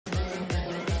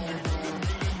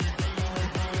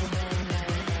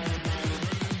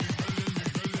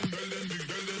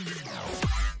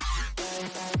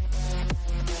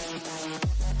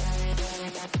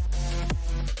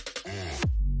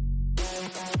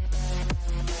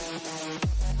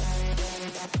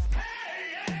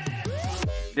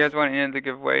If you guys want to end the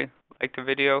giveaway, like the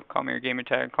video, call me your gamer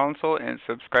tag console, and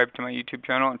subscribe to my YouTube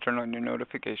channel and turn on your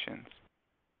notifications.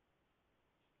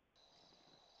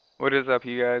 What is up,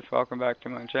 you guys? Welcome back to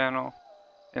my channel.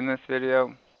 In this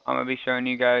video, I'm going to be showing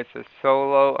you guys a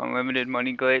solo unlimited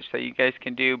money glitch that you guys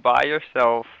can do by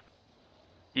yourself.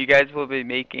 You guys will be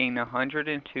making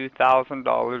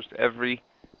 $102,000 every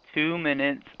 2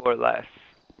 minutes or less.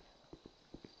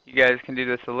 You guys can do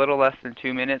this a little less than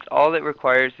 2 minutes. All it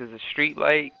requires is a street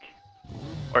light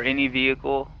or any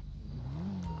vehicle.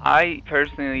 I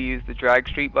personally use the drag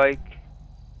street bike.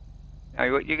 Now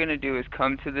what you're going to do is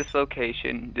come to this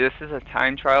location. This is a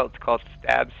time trial. It's called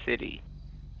Stab City.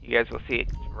 You guys will see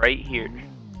it right here.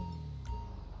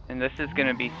 And this is going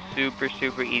to be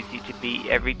super easy to beat.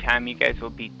 Every time you guys will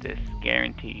beat this,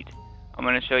 guaranteed. I'm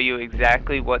going to show you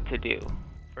exactly what to do.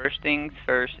 First things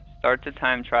first, start the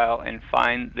time trial and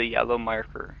find the yellow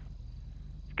marker.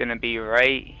 It's going to be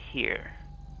right here.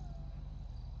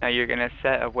 Now you're going to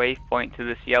set a waypoint to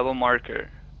this yellow marker.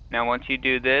 Now once you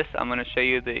do this, I'm going to show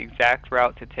you the exact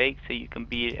route to take so you can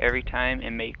beat it every time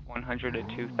and make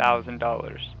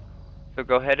 $102,000. So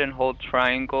go ahead and hold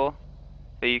triangle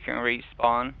so you can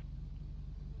respawn.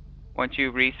 Once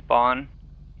you respawn,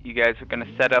 you guys are going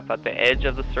to set up at the edge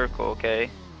of the circle, okay?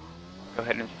 Go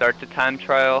ahead and start the time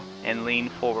trial and lean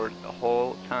forward the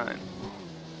whole time.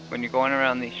 When you're going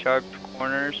around these sharp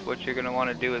corners, what you're going to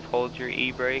want to do is hold your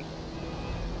e-brake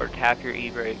or tap your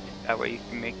e-brake. That way you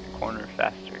can make the corner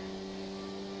faster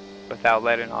without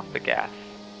letting off the gas.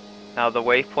 Now the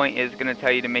waypoint is going to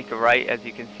tell you to make a right, as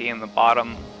you can see in the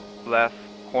bottom left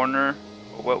corner.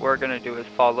 But what we're going to do is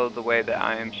follow the way that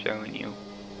I am showing you.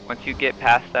 Once you get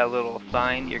past that little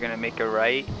sign, you're going to make a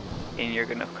right and you're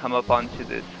going to come up onto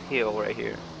this hill right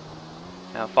here.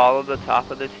 Now follow the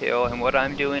top of this hill, and what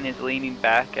I'm doing is leaning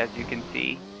back, as you can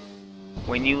see.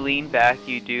 When you lean back,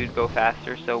 you do go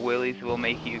faster, so wheelies will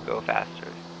make you go faster.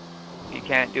 If you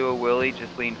can't do a wheelie,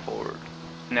 just lean forward.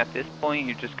 And at this point,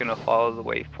 you're just going to follow the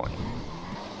waypoint.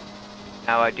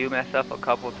 Now I do mess up a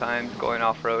couple times going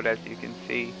off-road, as you can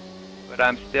see, but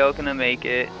I'm still going to make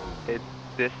it. It's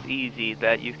this easy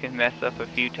that you can mess up a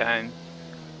few times,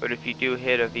 but if you do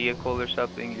hit a vehicle or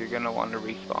something, you're going to want to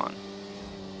respawn.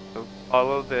 So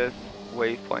follow this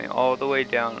waypoint all the way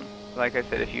down. Like I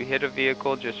said, if you hit a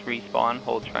vehicle, just respawn,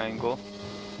 hold triangle,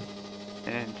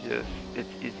 and it's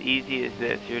as easy as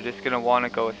this. You're just going to want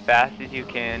to go as fast as you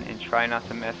can and try not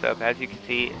to mess up. As you can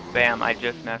see, bam, I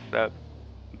just messed up,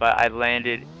 but I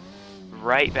landed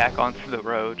right back onto the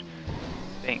road.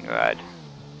 Thank God.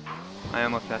 I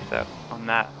almost messed up on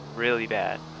that really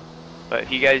bad. But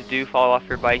if you guys do fall off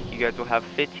your bike, you guys will have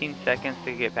 15 seconds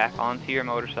to get back onto your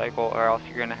motorcycle, or else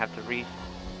you're gonna have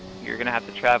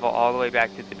to travel all the way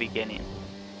back to the beginning.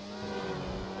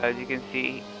 As you can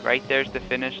see, right there's the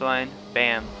finish line.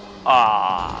 Bam.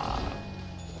 Ah.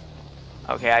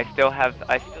 Okay, I still have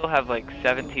like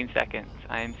 17 seconds.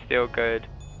 I am still good.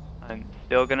 I'm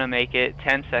still gonna make it.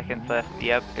 10 seconds left.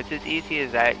 Yep, it's as easy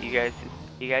as that. You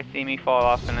guys see me fall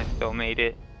off and I still made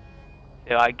it.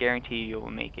 So I guarantee you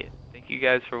will make it. Thank you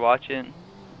guys for watching.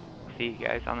 I'll see you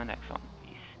guys on the next one.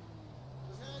 Peace.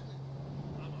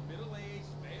 I'm a middle-aged,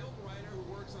 failed writer who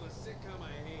works on a sitcom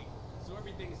I hate, so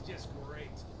everything's just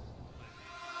great.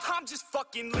 I'm just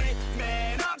fucking lit,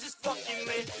 man, I'm just fucking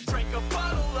lit. Drink a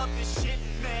bottle of this shit,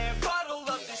 man, bottle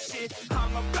of this shit.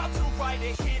 I'm about to